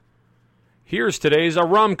Here's today's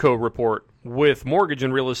Aramco report with mortgage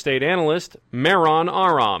and real estate analyst Mehran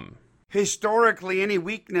Aram. Historically, any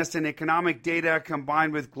weakness in economic data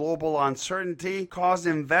combined with global uncertainty caused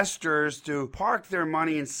investors to park their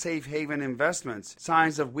money in safe haven investments.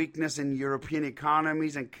 Signs of weakness in European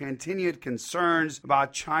economies and continued concerns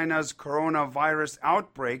about China's coronavirus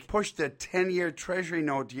outbreak pushed the 10-year Treasury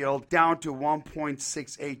note yield down to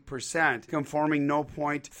 1.68%. Conforming no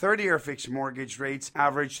point 30-year fixed mortgage rates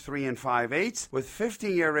averaged 3 5/8, with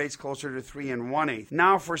 15-year rates closer to 3 1/8.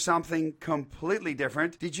 Now for something completely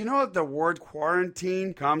different. Did you know that the word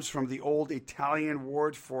quarantine comes from the old Italian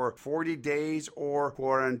word for 40 days or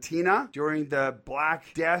quarantina? During the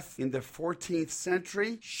Black Death in the 14th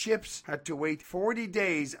century, ships had to wait 40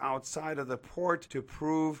 days outside of the port to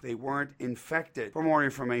prove they weren't infected. For more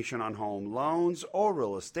information on home loans or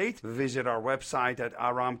real estate, visit our website at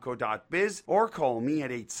aramco.biz or call me at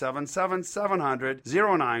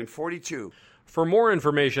 877-700-0942. For more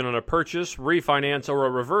information on a purchase, refinance, or a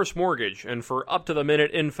reverse mortgage, and for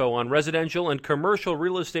up-to-the-minute info on residential and commercial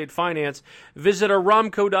real estate finance, visit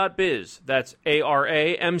aramco.biz. That's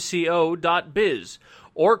ARAMCO.biz.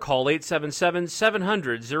 Or call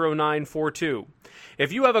 877-700-0942.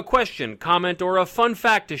 If you have a question, comment, or a fun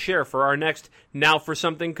fact to share for our next Now for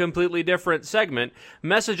Something Completely Different segment,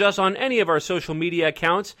 message us on any of our social media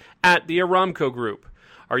accounts at the Aramco Group.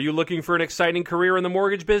 Are you looking for an exciting career in the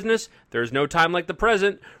mortgage business? There's no time like the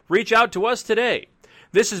present. Reach out to us today.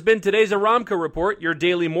 This has been today's Aramco Report, your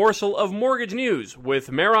daily morsel of mortgage news with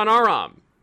Mehran Aram.